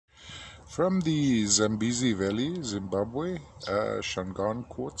From the Zambezi Valley, Zimbabwe, Shangaan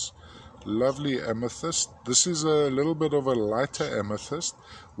quartz, lovely amethyst. This is a little bit of a lighter amethyst.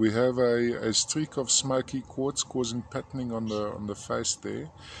 We have a streak of smoky quartz causing patterning on the face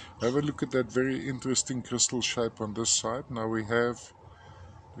there. Have a look at that very interesting crystal shape on this side. Now we have,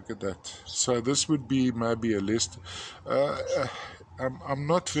 look at that. So this would be maybe a list. I'm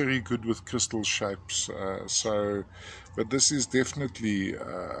not very good with crystal shapes, but this is definitely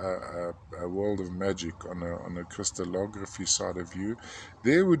a world of magic on a crystallography side of view.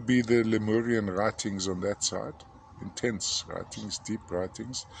 There would be the Lemurian writings on that side, intense writings, deep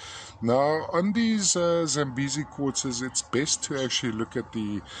writings. Now on these Zambezi quartzes, it's best to actually look at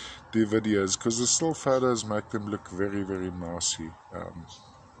the videos, because the still photos make them look very, very mousy.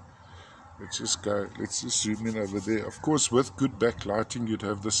 Let's just zoom in over there. Of course, with good backlighting, you'd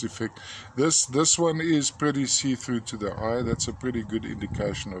have this effect. This one is pretty see-through to the eye. That's a pretty good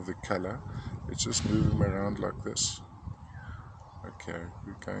indication of the color. Let's just move them around like this. Okay,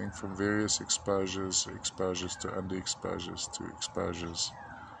 we're going from various exposures to underexposures to exposures.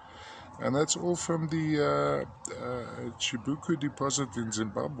 And that's all from the Chibuku deposit in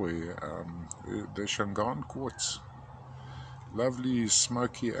Zimbabwe, the Shangaan quartz. Lovely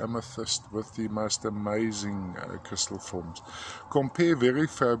smoky amethyst with the most amazing crystal forms. Compare very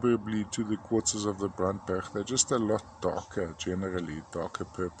favorably to the quartzes of the Brandberg. They're just a lot darker, generally darker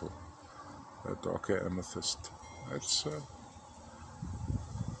purple, a darker amethyst. That's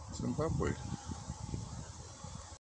Zimbabwe.